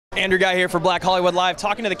Andrew Guy here for Black Hollywood Live,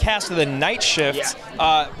 talking to the cast of The Night Shift.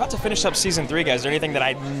 About to finish up season 3, guys. Is there anything that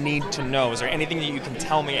I need to know? Is there anything that you can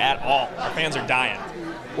tell me at all? Our fans are dying.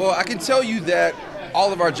 Well, I can tell you that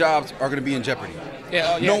all of our jobs are going to be in jeopardy.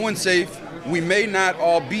 No one's safe. We may not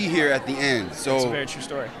all be here at the end. So it's a very true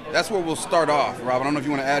story. That's where we'll start off. Rob, I don't know if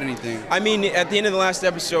you want to add anything. I mean, at the end of the last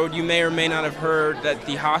episode, you may or may not have heard that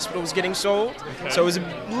the hospital was getting sold. Okay. So it was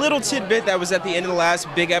a little tidbit that was at the end of the last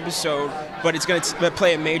big episode, but it's going to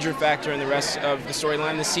play a major factor in the rest of the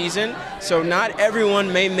storyline this season. So not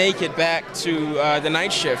everyone may make it back to the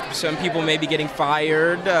night shift. Some people may be getting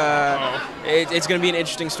fired. It's going to be an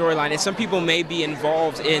interesting storyline. And some people may be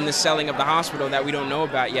involved in the selling of the hospital that we don't know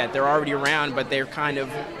about yet. They're already around, but they're kind of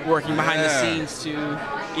working behind the scenes to,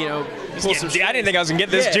 you know, pull some I didn't think I was going to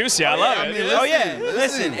get this juicy. I love it.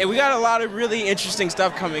 Listen. And we got a lot of really interesting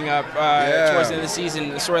stuff coming up towards the end of the season,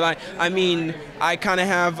 the storyline. I mean, I kind of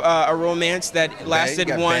have a romance that lasted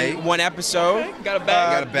one episode. Okay. Got a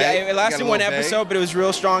bag. Yeah, it lasted one episode, but it was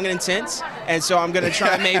real strong and intense. And so I'm going to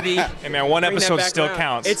try maybe. Hey, man, one episode still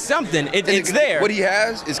counts. It's something. It's there. What he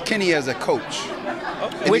has is Kenny as a coach.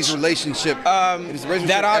 In his relationship.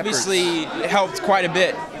 That obviously helped quite a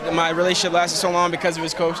bit. My relationship lasted so long because of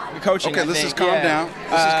his coaching. Okay, let's just calm down.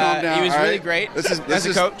 Let's just calm down. He was really great as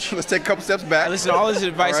a coach. Let's take a couple steps back. I listened to all his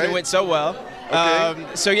advice and it went so well. Okay.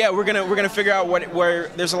 So yeah, we're gonna figure out where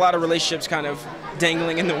there's a lot of relationships kind of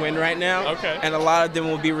dangling in the wind right now. Okay. And a lot of them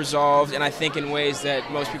will be resolved, and I think in ways that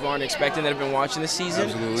most people aren't expecting that have been watching this season.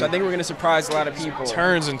 Absolutely. So I think we're gonna surprise a lot of people.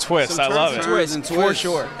 Turns and twists. I love it. Turns and twists, for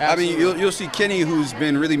sure. Absolutely. I mean, you'll see Kenny, who's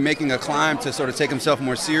been really making a climb to sort of take himself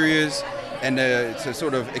more serious and to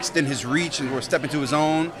sort of extend his reach and or step into his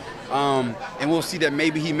own. And we'll see that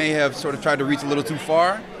maybe he may have sort of tried to reach a little too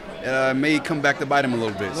far. May come back to bite him a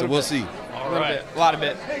little bit. So we'll see. All right. A lot of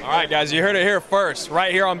it. All right, guys, you heard it here first,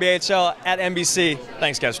 right here on BHL at NBC.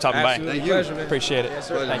 Thanks, guys, for stopping by. Thank you. Pleasure, man. Appreciate it. Yes,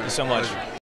 sir. Thank you so much.